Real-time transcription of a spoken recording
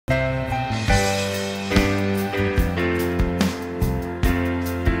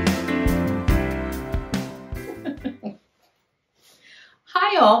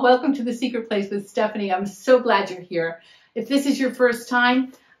all. Welcome to The Secret Place with Stephanie. I'm so glad you're here. If this is your first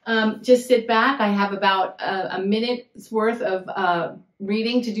time, just sit back. I have about a minute's worth of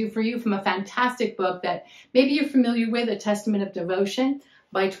reading to do for you from a fantastic book that maybe you're familiar with, A Testament of Devotion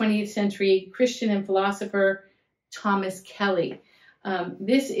by 20th century Christian and philosopher Thomas Kelly.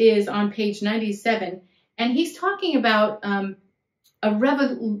 This is on page 97, and he's talking about a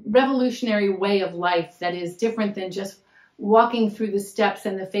revolutionary way of life that is different than just walking through the steps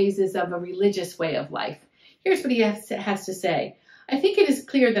and the phases of a religious way of life. Here's what he has to say. I think it is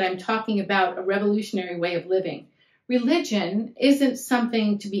clear that I'm talking about a revolutionary way of living. Religion isn't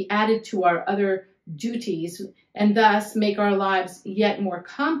something to be added to our other duties and thus make our lives yet more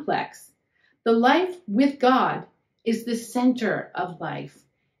complex. The life with God is the center of life,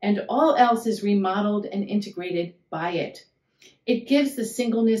 and all else is remodeled and integrated by it. It gives the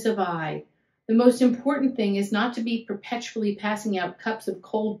singleness of I. The most important thing is not to be perpetually passing out cups of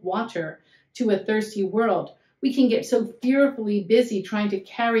cold water to a thirsty world. We can get so fearfully busy trying to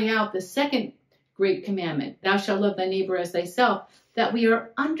carry out the second great commandment, thou shalt love thy neighbor as thyself, that we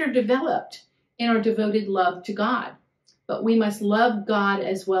are underdeveloped in our devoted love to God. But we must love God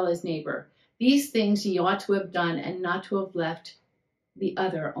as well as neighbor. These things ye ought to have done and not to have left the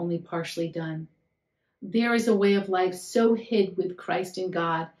other only partially done. There is a way of life so hid with Christ in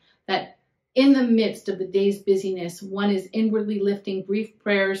God that in the midst of the day's busyness, one is inwardly lifting brief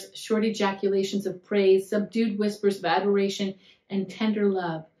prayers, short ejaculations of praise, subdued whispers of adoration, and tender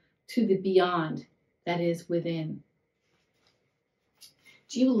love to the beyond that is within.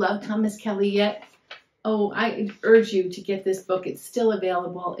 Do you love Thomas Kelly yet? Oh, I urge you to get this book. It's still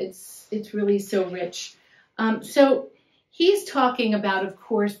available. It's really so rich. So he's talking about, of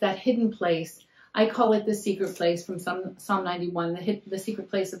course, that hidden place. I call it the secret place from Psalm 91, the secret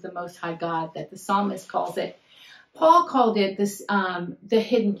place of the Most High God, that the psalmist calls it. Paul called it this, the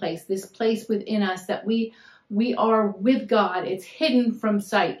hidden place, this place within us that we are with God. It's hidden from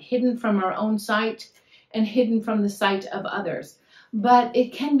sight, hidden from our own sight, and hidden from the sight of others. But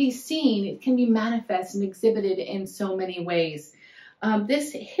it can be seen, it can be manifest and exhibited in so many ways.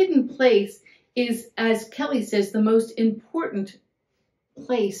 This hidden place is, as Kelly says, the most important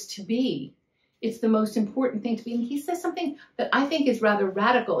place to be. It's the most important thing to be. And he says something that I think is rather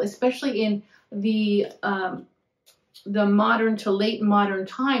radical, especially in the modern to late modern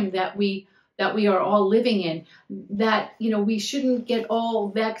time that we are all living in, that, you know, we shouldn't get all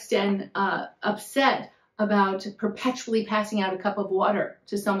vexed and upset about perpetually passing out a cup of water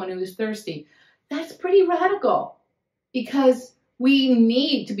to someone who is thirsty. That's pretty radical, because we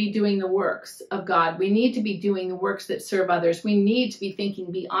need to be doing the works of God. We need to be doing the works that serve others. We need to be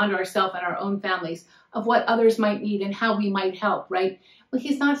thinking beyond ourselves and our own families of what others might need and how we might help, right? Well,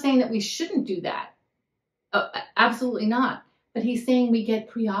 he's not saying that we shouldn't do that. Absolutely not. But he's saying we get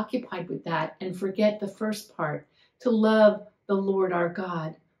preoccupied with that and forget the first part, to love the Lord our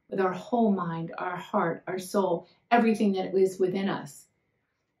God with our whole mind, our heart, our soul, everything that is within us.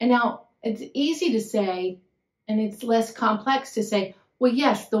 And now it's easy to say, and it's less complex to say, well,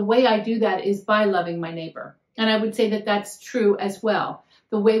 yes, the way I do that is by loving my neighbor. And I would say that that's true as well.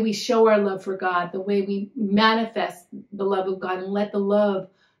 The way we show our love for God, the way we manifest the love of God and let the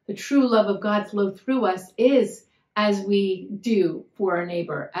true love of God flow through us is as we do for our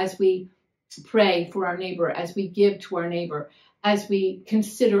neighbor, as we pray for our neighbor, as we give to our neighbor, as we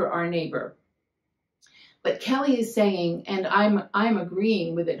consider our neighbor. But Kelly is saying, and I'm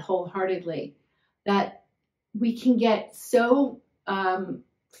agreeing with it wholeheartedly, that we can get so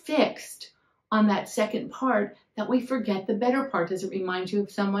fixed on that second part that we forget the better part. Does it remind you of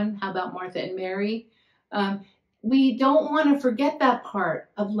someone? How about Martha and Mary? We don't want to forget that part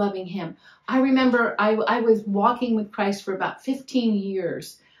of loving him. I remember I was walking with Christ for about 15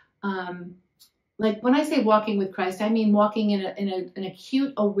 years. Like when I say walking with Christ, I mean walking in an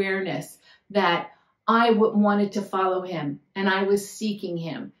acute awareness that I wanted to follow him and I was seeking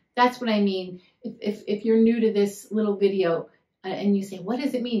him. That's what I mean. If you're new to this little video and you say, what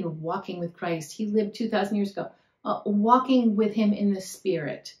does it mean you're walking with Christ? He lived 2,000 years ago. Walking with him in the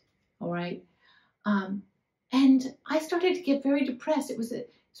spirit, all right? And I started to get very depressed. It was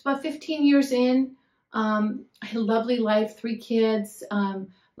about 15 years in. I had a lovely life, 3 kids,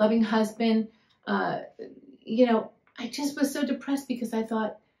 loving husband. You know, I just was so depressed because I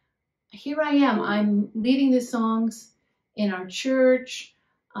thought, here I am. I'm leading the songs in our church.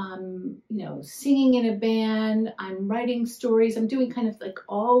 You know, singing in a band, I'm writing stories, I'm doing kind of like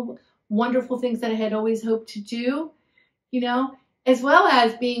all wonderful things that I had always hoped to do, you know, as well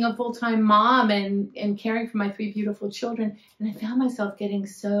as being a full-time mom and caring for my 3 beautiful children. And I found myself getting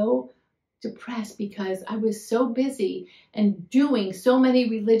so depressed because I was so busy and doing so many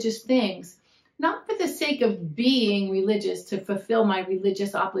religious things, not for the sake of being religious to fulfill my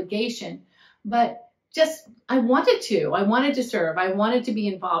religious obligation, but just I wanted to serve. I wanted to be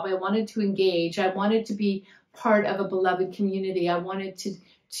involved. I wanted to engage. I wanted to be part of a beloved community. I wanted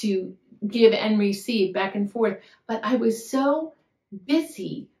to give and receive back and forth. But I was so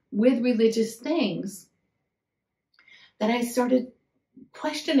busy with religious things that I started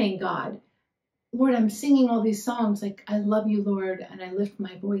questioning God. Lord, I'm singing all these songs like, I love you, Lord, and I lift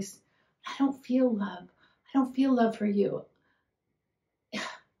my voice. I don't feel love. I don't feel love for you.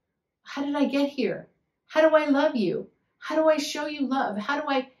 How did I get here? How do I love you? How do I show you love?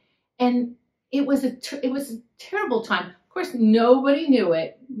 And it was a terrible time. Of course, nobody knew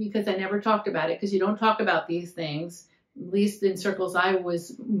it because I never talked about it, because you don't talk about these things, at least in circles I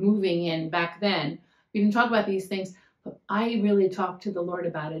was moving in back then. We didn't talk about these things, but I really talked to the Lord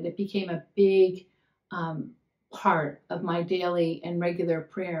about it. It became a big part of my daily and regular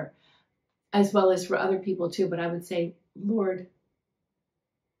prayer, as well as for other people too. But I would say, Lord,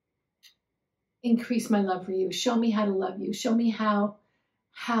 increase my love for you. Show me how to love you. Show me how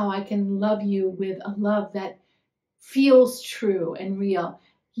I can love you with a love that feels true and real.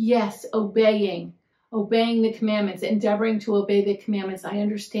 Yes, obeying the commandments, endeavoring to obey the commandments. I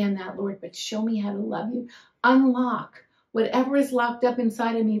understand that, Lord, but show me how to love you. Unlock whatever is locked up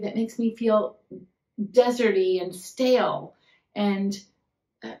inside of me that makes me feel deserty and stale and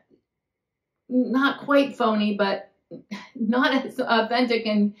not quite phony, but not as authentic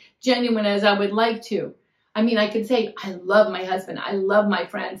and genuine as I would like to. I mean, I could say, I love my husband, I love my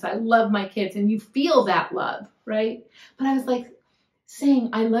friends, I love my kids, and you feel that love, right? But I was like saying,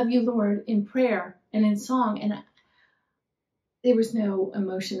 I love you, Lord, in prayer and in song, and there was no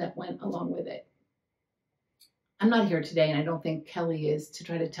emotion that went along with it. I'm not here today, and I don't think Kelly is, to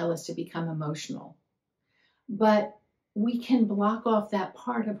try to tell us to become emotional. But we can block off that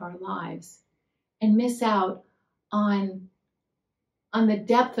part of our lives and miss out on the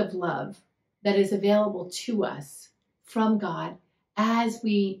depth of love that is available to us from God as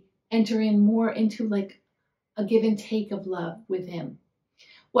we enter in more into like a give and take of love with him.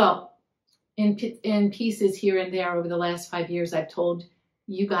 Well, in pieces here and there over the last 5 years, I've told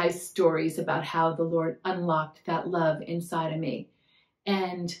you guys stories about how the Lord unlocked that love inside of me.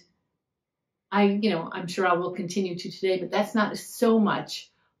 And I'm sure I will continue to today, but that's not so much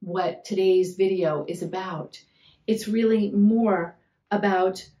what today's video is about. It's really more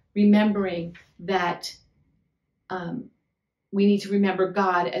about remembering that we need to remember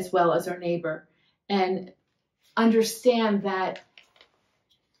God as well as our neighbor, and understand that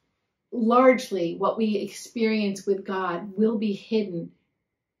largely what we experience with God will be hidden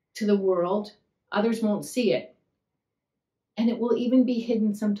to the world. Others won't see it. And it will even be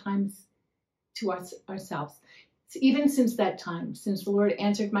hidden sometimes to us ourselves. Even since that time, since the Lord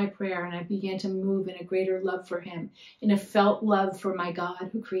answered my prayer and I began to move in a greater love for him, in a felt love for my God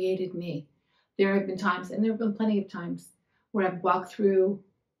who created me, there have been times, and there have been plenty of times, where I've walked through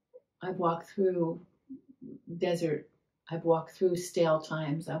desert. I've walked through stale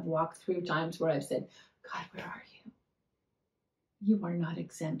times. I've walked through times where I've said, God, where are you? You are not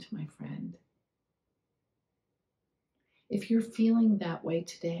exempt, my friend. If you're feeling that way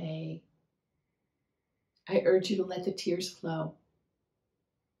today, I urge you to let the tears flow.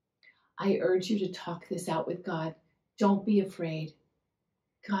 I urge you to talk this out with God. Don't be afraid.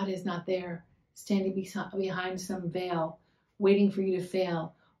 God is not there standing behind some veil, waiting for you to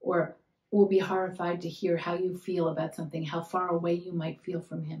fail, or will be horrified to hear how you feel about something, how far away you might feel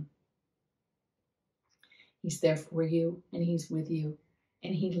from him. He's there for you, and he's with you,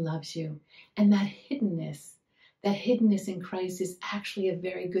 and he loves you. And that hiddenness in Christ is actually a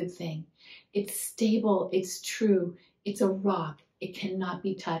very good thing. It's stable, it's true, it's a rock. It cannot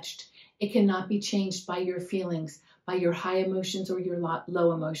be touched. It cannot be changed by your feelings, by your high emotions or your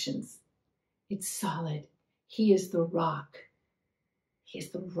low emotions. It's solid. He is the rock. He is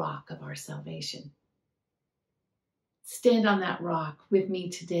the rock of our salvation. Stand on that rock with me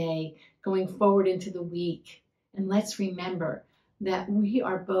today, going forward into the week. And let's remember that we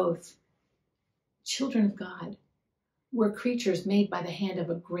are both children of God. We're creatures made by the hand of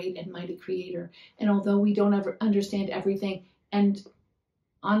a great and mighty creator. And although we don't ever understand everything, and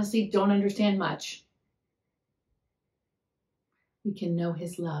honestly don't understand much, we can know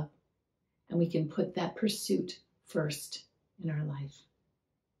his love, and we can put that pursuit first in our life.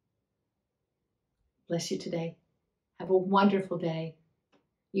 Bless you today. Have a wonderful day.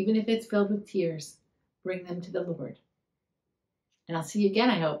 Even if it's filled with tears, bring them to the Lord. And I'll see you again,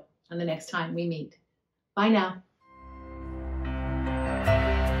 I hope, on the next time we meet. Bye now.